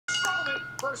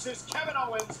versus Kevin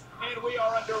Owens, and we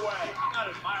are underway. I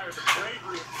admire the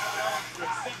bravery of Kevin Owens to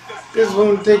accept This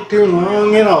won't take too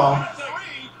long at all.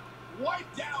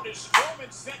 Wiped down as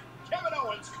Strowman sent Kevin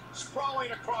Owens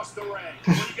sprawling across the ring.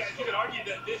 Well, you could argue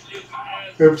that this is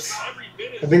as Oops. every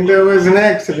bit as I think that was an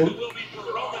accident. it will be for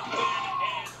Roman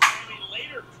and Sammy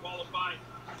later qualified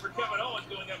for Kevin Owens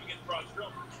going up against Braun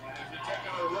Strowman. And if you take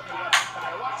another look at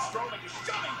that, watch Strowman just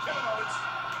shoving Kevin Owens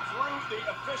through the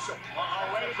official.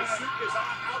 Already the suit is on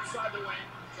outside the ring.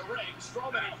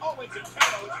 Strowman and Owens and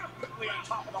Kevin Owens quickly on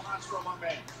top of the monster among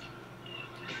men.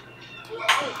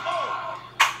 Oh!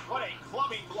 What a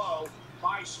clubbing blow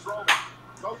by Strowman.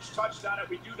 Coach touched on it.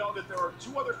 We do know that there are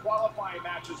 2 other qualifying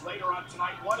matches later on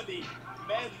tonight. One of the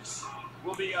men's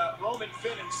will be Roman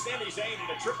Finn and Sami Zayn in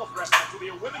a triple threat match. Will be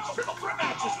a women's triple threat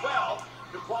match as well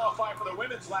to qualify for the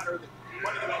women's ladder, the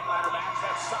Money in the Bank ladder match.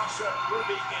 That's Sasha,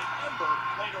 Ruby, and Ember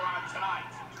later on tonight.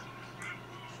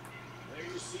 There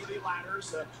you see the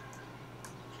ladders.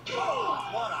 Oh,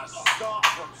 what a stomp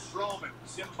from Strowman.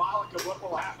 Symbolic of what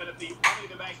will happen at the Money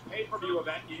in the Bank pay-per-view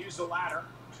event. You use the ladder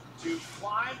to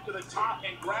climb to the top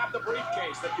and grab the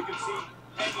briefcase that you can see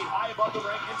hanging high above the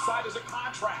ring. Inside is a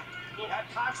contract. That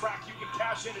contract you can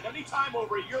cash in at any time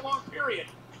over a year-long period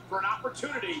for an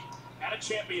opportunity at a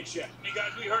championship. Hey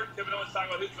guys, we heard Kevin Owens talk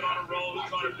about who's been on a roll,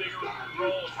 who's on a bigger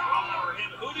roll, Braun or him.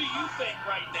 Who do you think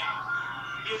right now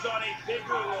is on a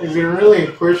bigger roll? Is it really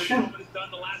a question?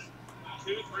 Done the last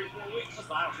 2, 3, 4 weeks.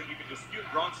 Listen, I don't think you can dispute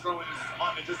Braun Strowman is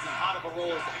on just as hot of a roll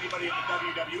as anybody in the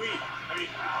WWE. I mean,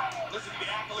 listen to the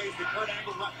accolades that Kurt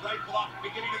Angle rifled off at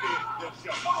the beginning of the show.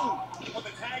 Oh, on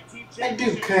the tag team I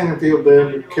do kind of feel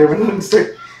bad for Kevin Owens.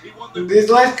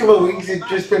 These last couple of weeks, he's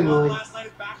just been like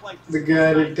the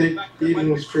guy to take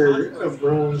beatings for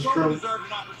Braun Strowman.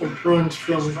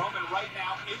 Right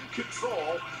now in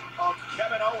control of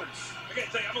Kevin Owens.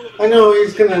 I know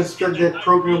he's gonna start that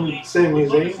program with Sami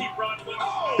Zayn,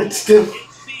 but still,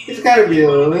 it's gotta be a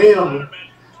little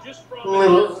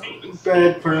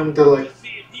bad for him to like,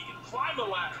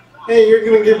 hey, you're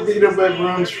gonna get beat up by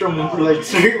Braun Strowman for like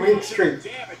 3 weeks straight.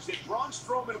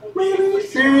 Really?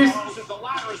 Serious?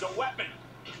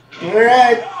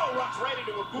 Alright.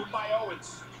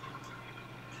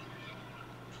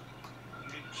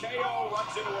 KO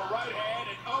runs into a right hand,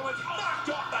 and Owens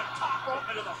knocked off the top rope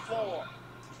into the floor.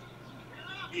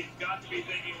 He's got to be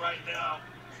thinking right now,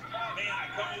 man, I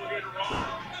come over here to Raw,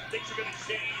 things are going to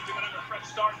change, they're going to have a fresh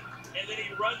start, and then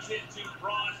he runs into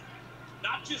Braun,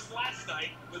 not just last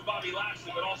night with Bobby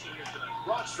Lashley, but also here tonight.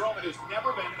 Braun Strowman has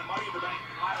never been in a Money in the Bank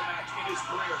ladder match in his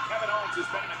career. Kevin Owens has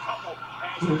been in a couple,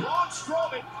 as Braun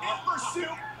Strowman in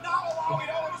pursuit, not allowing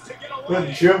Owens to get away.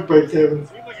 Good jump by Kevin.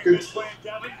 Good plan,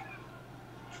 Kevin.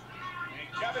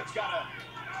 Kevin's got a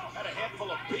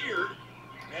handful of beard,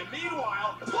 and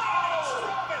meanwhile,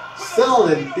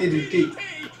 solid DDT.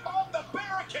 On the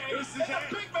barricade, this is the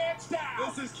big man's down.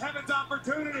 This is Kevin's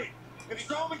opportunity. If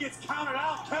Strowman gets counted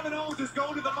out, Kevin Owens is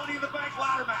going to the Money in the Bank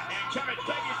ladder match. And Kevin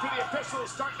begging for the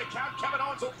officials starting to count. Kevin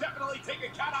Owens will definitely take a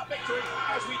count-out victory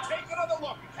as we take another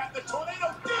look at the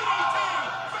Tornado DDT.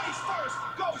 Face first,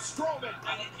 go Strowman.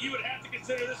 You would have to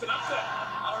consider this an upset.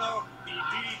 I don't know. The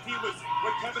DDT was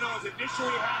what Kevin Owens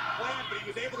initially had planned, but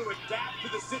he was able to adapt to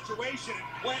the situation and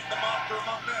plant the monster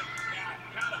among men.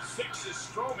 Count of 6 as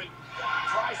Strowman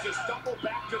tries to stumble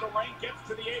back to the ring, gets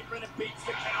to the apron and beats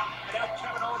the count, and now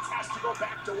Kevin Owens has to go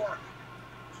back to work.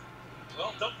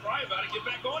 Well, don't cry about it, get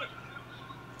back on it.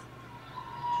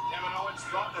 Kevin Owens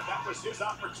thought that was his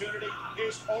opportunity,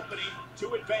 his opening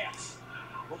to advance.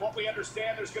 From what we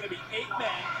understand, there's going to be 8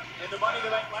 men in the Money in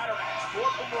the Bank ladder match. 4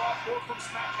 from Raw, 4 from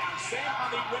SmackDown. Same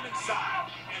on the women's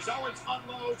side as Owens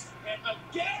unloads and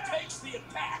again takes the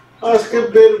attack.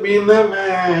 Asuka better be in that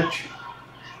match.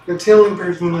 That's the only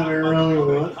person that I really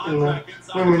want in the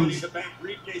women's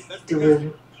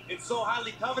division. It's so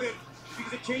highly coveted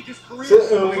because it changes careers.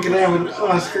 So we can have an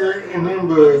Oscar and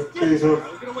Ember face off.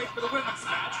 I was going to wait for the women's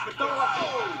match, but don't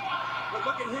but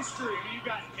look at history. I mean, you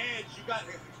got Edge, you got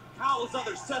countless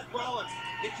others, Seth Rollins.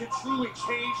 It can truly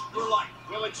change your life.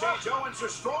 Will it change Owens or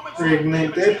Strowman?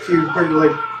 Reignite that feud for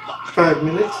like 5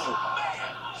 minutes.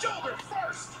 Shoulder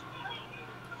first.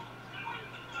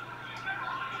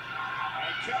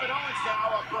 And Kevin Owens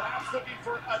now perhaps looking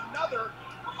for another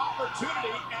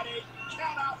opportunity at a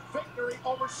count-out victory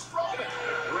over Strowman.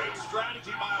 Great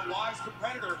strategy by a wise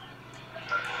competitor.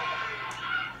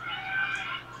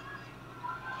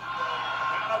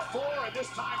 Count of 4, and this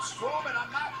time Strowman,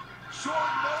 I'm not sure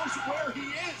knows where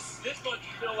he is. This must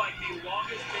feel like the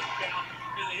longest takedown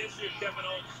in the history of Kevin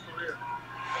Owens' career.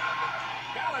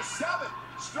 Count of 7.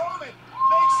 Strowman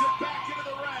makes it back into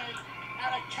the ring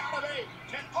at a count of 8.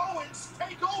 Can Owens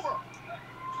take over?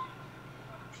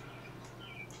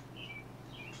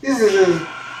 This is a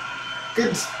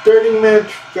good starting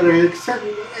match, but I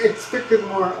expected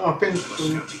more offense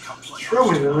from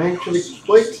Strowman. I'm actually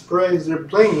quite surprised they're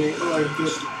playing it like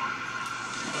this.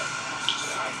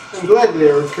 I'm glad they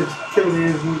are, because Kevin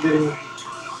isn't getting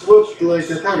whooped like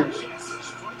I thought he would.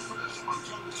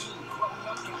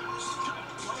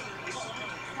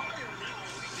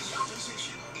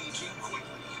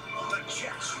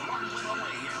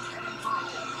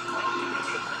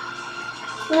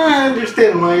 I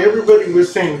understand why everybody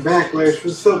was saying Backlash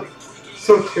was so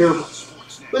terrible.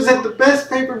 Was it the best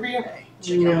pay-per-view?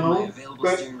 No,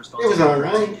 but it was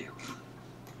alright.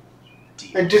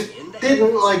 I just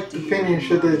didn't like the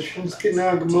finish of the Shinsuke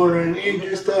Nakamura and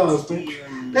AJ Styles match.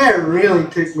 That really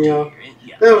ticked me off.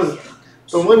 That was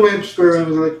the one match where I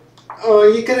was like, oh,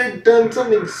 you could have done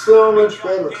something so much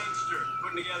better.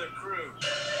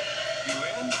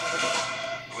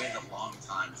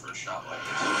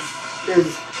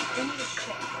 Because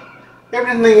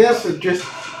everything else is just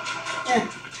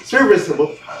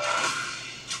serviceable.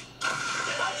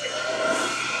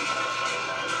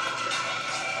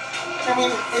 I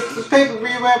mean, it's the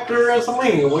pay-per-view after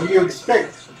WrestleMania. What do you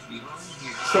expect?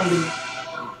 Something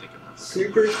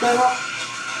super special?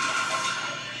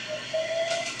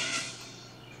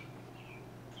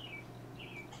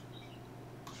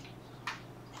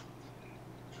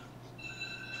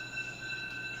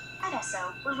 At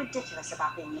SO, we're ridiculous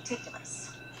about being meticulous.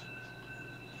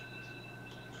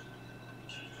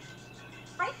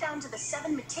 Right down to the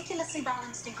 7 meticulously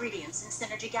balanced ingredients in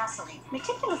Synergy gasoline.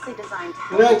 Meticulously designed to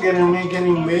We're not gonna make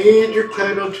any major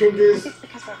title changes it's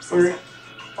because we're obsessive.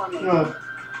 Or maybe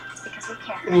it's because we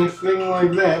care. anything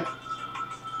like that.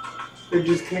 They're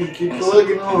just gonna keep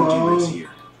plugging along.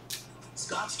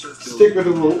 Stick with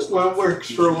what works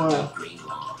for a while.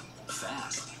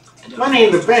 Money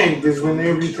in the Bank is when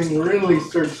everything really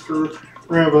starts to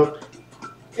rev up.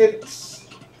 It's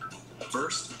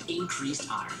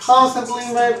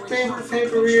possibly my favorite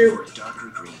pay-per-view,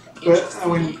 but I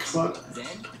wouldn't call.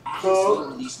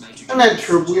 I'm not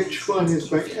sure which one is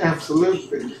my absolute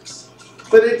favorite,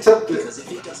 but it's up there.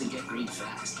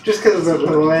 Just because of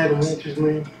the ladder matches,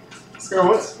 man.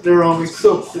 They're always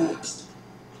so cool.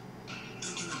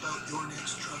 Thinking about your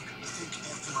next truck, think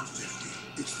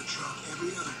F-150. It's the truck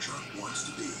every other truck wants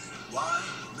to be. Why?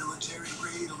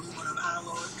 Military-grade aluminum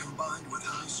alloy combined with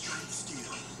high-strength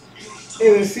steel.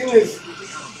 And as soon as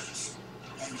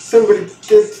somebody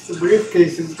gets the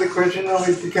briefcases, the question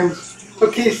always becomes,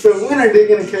 okay, so when are they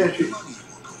going to cash it? Money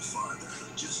will go farther,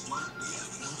 just like the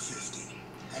F-150.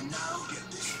 And now get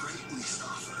this great lease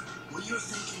offer. When you're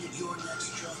thinking of your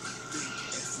next truck, think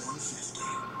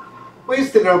F-150.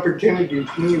 Wasted opportunity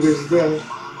to me was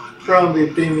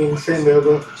probably Damien Sandow,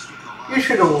 though. You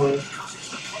should have won.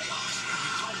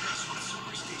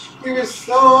 He was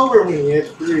so over when he had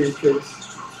the briefcase.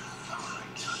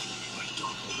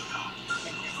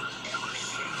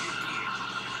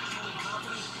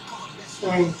 I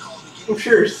mean, I'm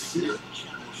sure Cena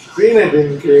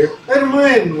didn't care. Let him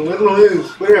win, let him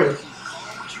lose, whatever.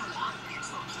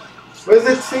 Was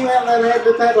it Cena that had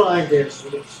the title? I guess.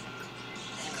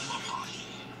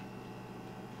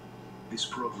 This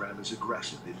program is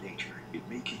aggressive in nature. It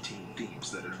may contain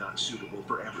themes that are not suitable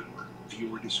for everyone.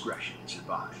 Viewer discretion is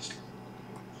advised.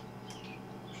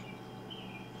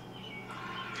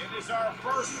 It is our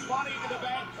first Money in the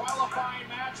Bank qualifying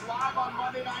match live on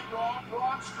Monday Night Raw.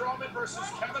 Braun Strowman versus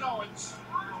Kevin Owens.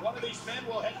 One of these men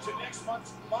will head to next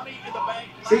month's Money in the Bank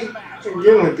match.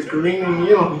 Again with the green and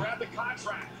yellow. Grab the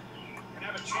contract and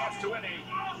have a chance to win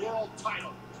a world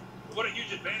title. What a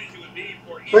huge advantage it would be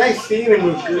for each I seen him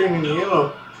with green and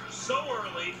yellow. so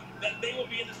early that they will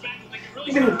be in this match. They can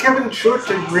really Even Kevin Shorts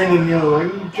are green and yellow. I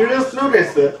just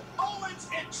noticed that. Owens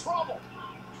in trouble.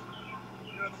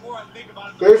 You know, the more I think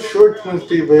about it, Those shorts must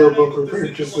be available for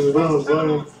purchase as well as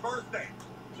mine.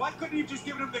 Why couldn't you have just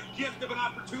given him the gift of an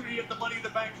opportunity at the Money in the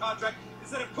Bank contract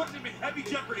instead of putting him in heavy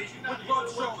jeopardy with Braun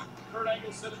Strowman? Kurt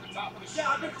Angle said at the top of the show.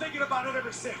 Yeah, I've been thinking about it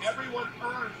ever since. Everyone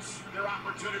earns their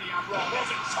opportunity on Raw.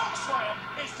 Roman chalk slam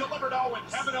is delivered to Owens.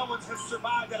 Kevin Owens has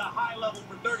survived at a high level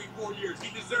for 34 years.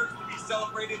 He deserves to be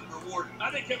celebrated and rewarded.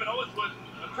 I think Kevin Owens would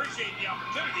appreciate the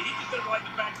opportunity. He just doesn't like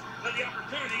the fact that the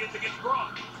opportunity is against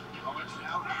Braun. Owens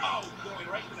now, going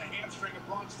right to the hamstring of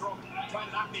Braun Strowman, trying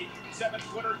to knock the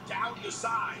 7-footer down to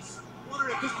size.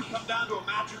 Wondering if this could come down to a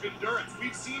match of endurance.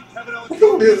 We've seen Kevin Owens. I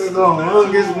think this is the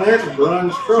longest match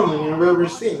Braun Strowman I've ever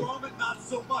seen. Strowman, not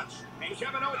so much. And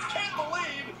Kevin Owens can't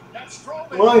believe that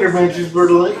Strowman. Longer matches were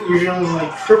usually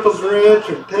like triple threats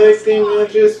or tag team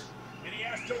matches.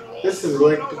 This is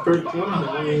like the first one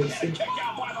I've ever seen.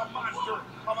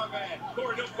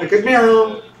 I could be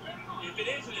wrong. If it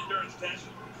is an endurance test,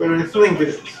 but I think it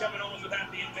is. Kevin Owens would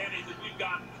have the advantage that we've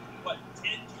got, what,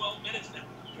 10, 12 minutes now.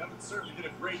 Kevin certainly did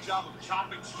a great job of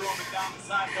chopping Strowman down the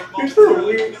side. There's no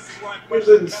weird. There's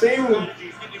the same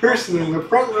person in the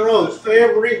front row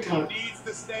every time. He needs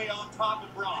to stay on top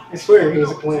of Braun. I swear he's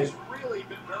a plan. He's really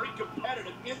been very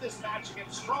competitive in this match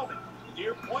against Strowman. To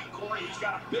your point, Corey, he's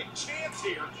got a big chance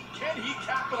here. Can he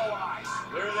capitalize?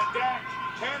 Clear the deck.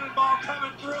 Cannonball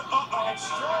coming through. Uh-oh.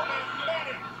 Strowman met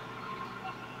him.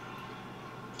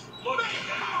 Look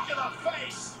at the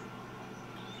face.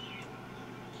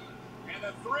 And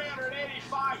the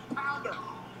 385-pounder.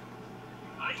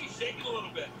 I think he's shaking a little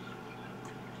bit.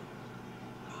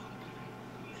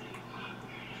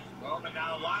 Roman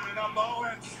now lining up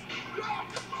Owens.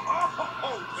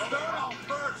 Oh, stern on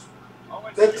first.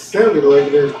 Owens That sounded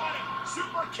like it.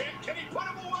 Super kick. Can he put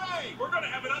him away? We're going to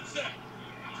have an upset.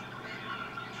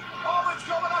 Owens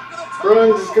going up to the top.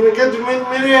 Braun is gonna get him in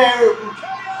midair.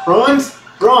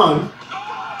 Braun.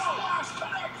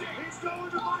 He's going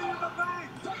to Money in the Bank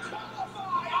to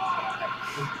qualify.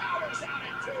 Powers out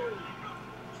at 2.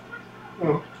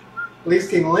 Oh, at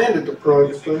least he landed the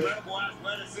prize push. Incredible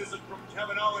athleticism from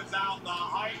Kevin Owens out. The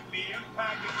height, the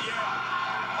impact, and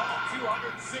all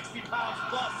 260 pounds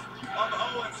plus of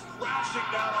Owens crashing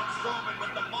down on Strowman,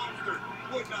 but the monster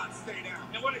would not stay down.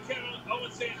 And what did Kevin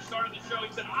Owens say at the start of the show? He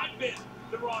said, I've been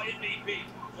the Raw MVP.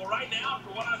 Well, right now,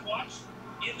 for what I've watched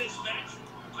in this match,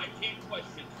 I can't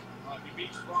question. If he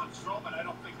beats Braun Strowman, I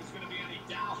don't think there's going to be any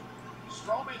doubt.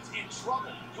 Strowman's in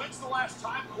trouble. When's the last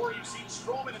time, Corey, you've seen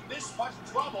Strowman in this much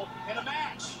trouble in a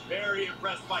match? Very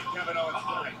impressed by Kevin Owens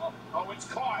tonight. Owens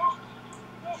caught.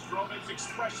 Strowman's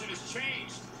expression has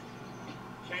changed.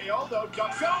 KO, though,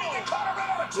 ducks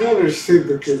out. Another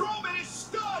super kick. Strowman is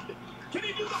stunned. Can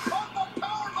he do the pump-up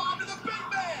powerbomb to the big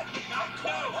man?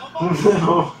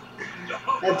 No.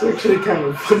 That's actually kind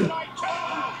of funny.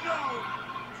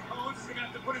 Owens is going to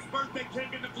have to put his birthday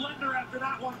cake in the blender after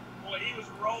that one. Boy, he was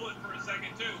rolling for a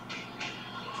second, too.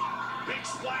 Big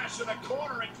splash in the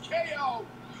corner, and KO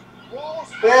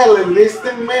rolls. Well, at least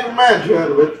they made a match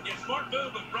out of it. Yeah, smart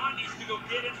move, but Braun needs to go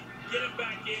get him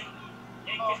back in,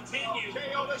 and continue.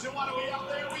 KO doesn't want to be out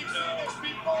there. We've seen this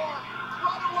before.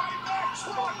 Runaway back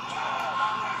truck.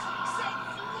 Sent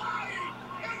flying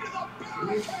into the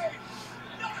barricade.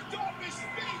 Knocked off his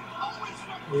feet. Owens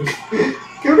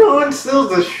Kevin Owens steals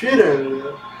the shit out of it.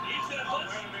 He said,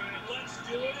 let's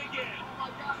do it again. Oh my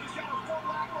God, he's got a full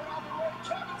lap around the ring.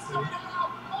 Kevin stayed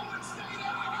out. Owens stayed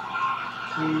out.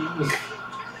 Are you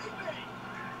kidding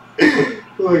me?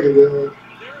 Look at that.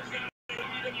 There is going to be a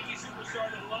WWE superstar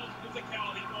that loves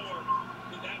physicality more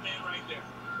than that man right there.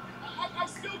 I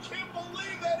still can't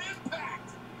believe that impact.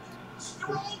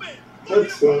 Strowman looking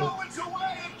to put Owens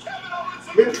away, and Kevin Owens.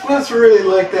 Vince must really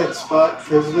like that spot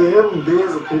because they have him do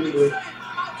it repeatedly.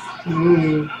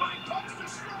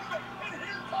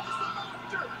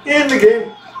 In the game.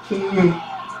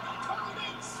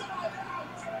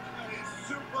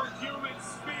 Superhuman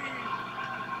speed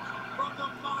from the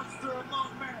monster among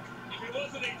men. If he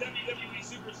wasn't a WWE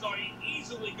superstar, he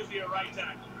easily could be a right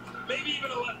tackle, maybe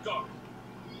even a left guard,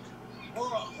 or a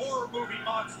horror movie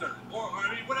monster, or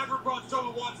I mean, whatever Braun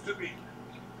Strowman wants to be.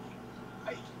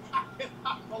 I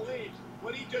cannot believe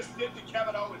what he just did to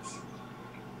Kevin Owens.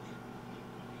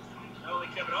 Not only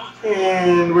Kevin Owens.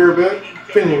 And we're about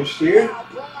finished here. Now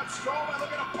Braun Strowman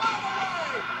looking to power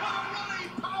away. What a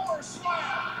running power slam.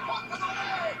 Up to the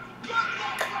leg. Good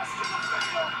luck, rest to the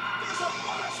field. There's a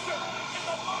monster in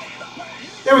the Money in the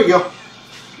Bank. There we go.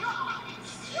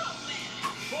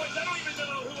 Boys, I don't even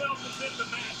know who else is in the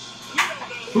match. We don't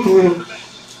know who's in the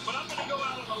match. But I'm going to go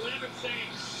out on a limb and say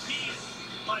he's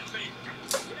my favorite.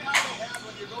 You know how they have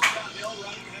when you're going downhill,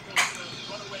 right? You have those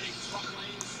runaway truck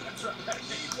lanes. That's right. I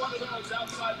need one of those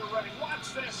outside the ring.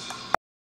 Watch this.